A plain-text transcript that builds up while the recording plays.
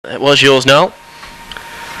That was yours, Noel.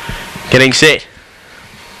 Getting set.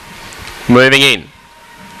 Moving in.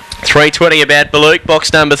 3:20 about Baluch,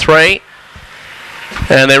 box number 3.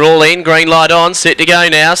 And they're all in. Green light on. Set to go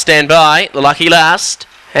now. Stand by. The lucky last.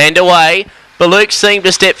 And away. Baluch seemed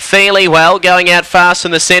to step fairly well, going out fast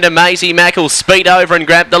in the centre. Maisie Mack will speed over and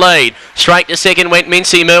grab the lead. Straight to second went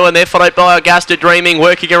Mincy Moo, and they're followed by Augusta Dreaming,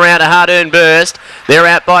 working around a hard-earned burst. They're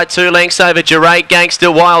out by 2 lengths over Gerard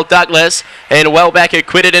Gangster, Wild Douglas, and well back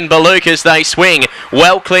Acquitted and Baluch as they swing.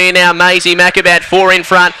 Well clear now, Maisie Mack about 4 in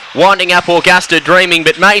front, winding up Augusta Dreaming,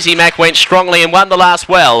 but Maisie Mack went strongly and won the last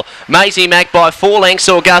well. Maisie Mack by 4 lengths,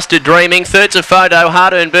 Augusta Dreaming, third's a photo,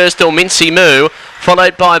 hard-earned burst or Mincy Moo,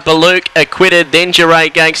 followed by Baluch, Acquitted, then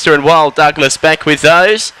Gerard Gangster and Wild Douglas back with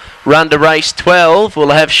those. Run to race 12 we'll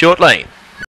have shortly.